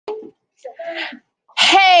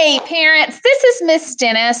Hey, parents, this is Miss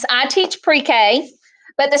Dennis. I teach pre-K,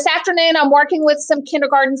 but this afternoon I'm working with some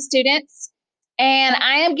kindergarten students, and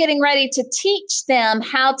I am getting ready to teach them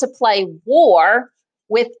how to play war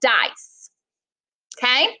with dice.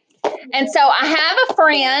 Okay? And so I have a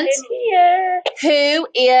friend here who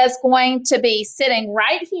is going to be sitting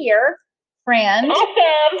right here, friend.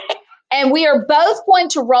 Awesome. And we are both going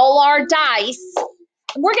to roll our dice.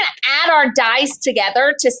 We're going to add our dice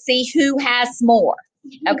together to see who has more.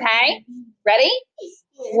 Okay? Ready?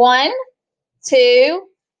 1, 2,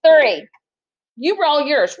 3. You roll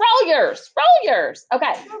yours. Roll yours. Roll yours.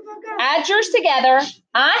 Okay. Add yours together.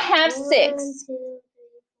 I have 6.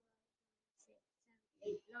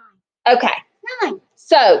 Okay. 9.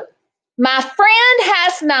 So my friend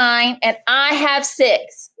has 9 and I have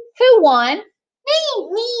 6. Who won?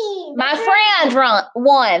 Me. My friend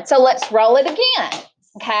won. So let's roll it again.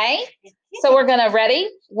 Okay. So we're going to ready?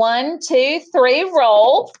 1, 2, 3,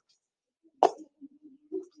 roll.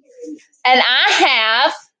 And I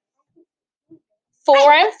have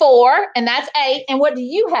 4 and 4, and that's 8. And what do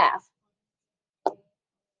you have?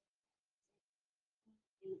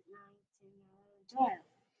 12.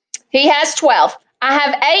 He has 12. I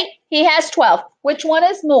have 8. He has 12. Which one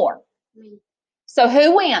is more? Me. So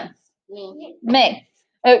who wins? Me. Me.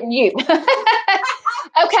 You.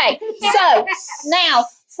 Okay. So now,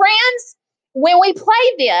 friends, when we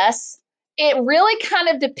play this, it really kind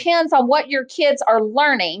of depends on what your kids are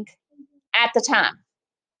learning at the time.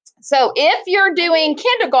 So if you're doing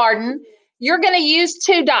kindergarten, you're going to use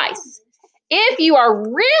 2 dice. If you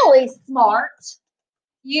are really smart,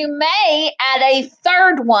 you may add a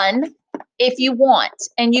third one if you want,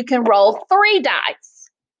 and you can roll 3 dice.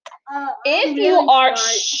 If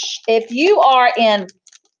you are in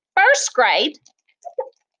first grade,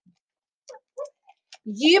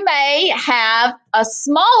 you may have a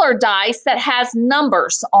smaller dice that has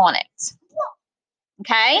numbers on it.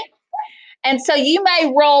 Okay? And so you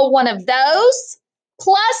may roll one of those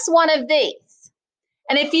plus one of these.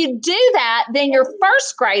 And if you do that, then your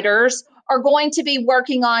first graders are going to be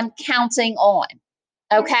working on counting on.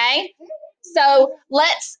 Okay? So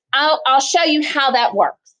I'll show you how that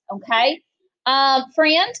works. Okay?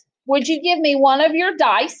 Friend, would you give me one of your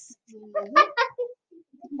dice?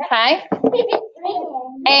 Okay?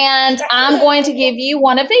 And I'm going to give you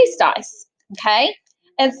one of these dice. Okay?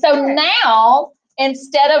 And so now,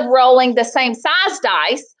 instead of rolling the same size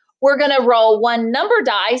dice, we're going to roll one number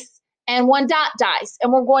dice and one dot dice.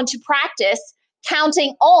 And we're going to practice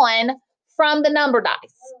counting on from the number dice.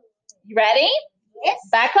 You ready? Yes.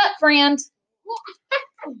 Back up, friend.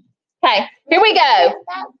 Okay, here we go.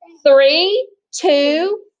 3,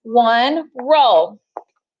 2, 1, roll.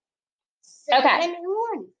 Okay. 7 and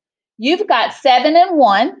 1. You've got 7 and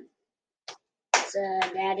 1. So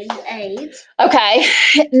that is 8. Okay.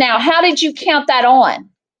 Now, how did you count that on?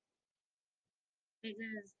 Because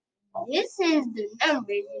this is the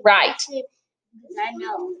number. Right. I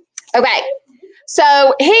know. Okay.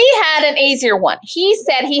 So he had an easier one. He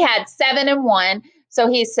said he had 7 and 1. So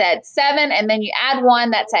he said 7, and then you add 1,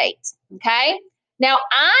 that's 8. Okay. Now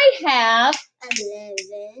I have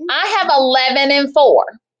 11 and 4.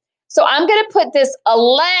 So I'm going to put this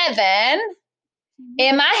 11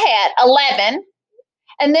 in my head, 11.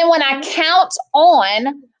 And then when I count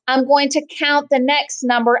on, I'm going to count the next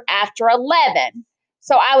number after 11.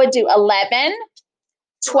 So I would do 11,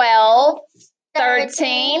 12,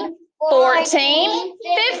 13, 14,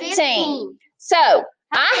 15. So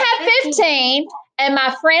I have 15 and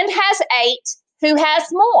my friend has 8. Who has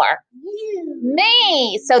more?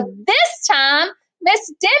 Me. So this time,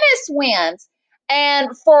 Miss Dennis wins. And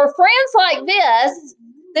for friends like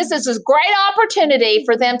this is a great opportunity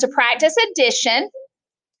for them to practice addition.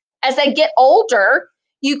 As they get older,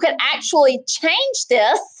 you can actually change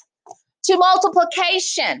this to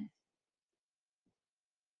multiplication.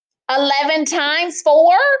 11 times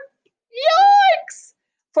 4? Yikes!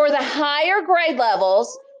 For the higher grade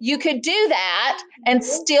levels, you could do that and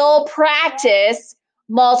still practice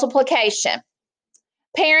multiplication.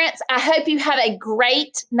 Parents, I hope you have a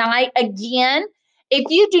great night again. If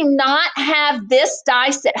you do not have this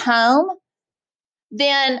dice at home,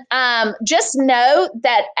 then just know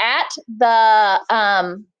that at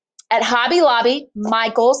Hobby Lobby,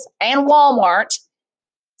 Michael's, and Walmart,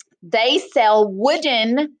 they sell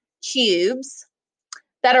wooden cubes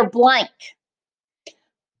that are blank.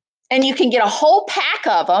 And you can get a whole pack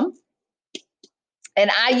of them.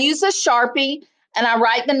 And I use a Sharpie and I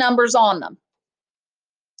write the numbers on them.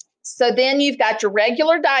 So then you've got your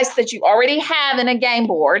regular dice that you already have in a game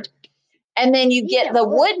board. And then you get the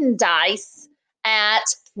wooden dice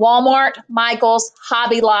at Walmart, Michael's,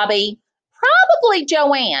 Hobby Lobby, probably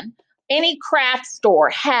Joann. Any craft store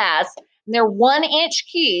has. They're 1-inch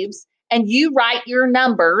cubes, and you write your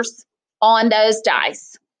numbers on those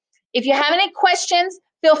dice. If you have any questions,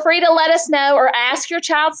 feel free to let us know or ask your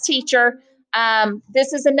child's teacher.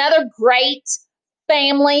 This is another great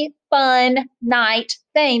family fun night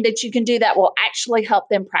thing that you can do that will actually help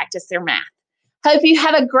them practice their math. Hope you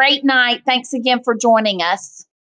have a great night. Thanks again for joining us.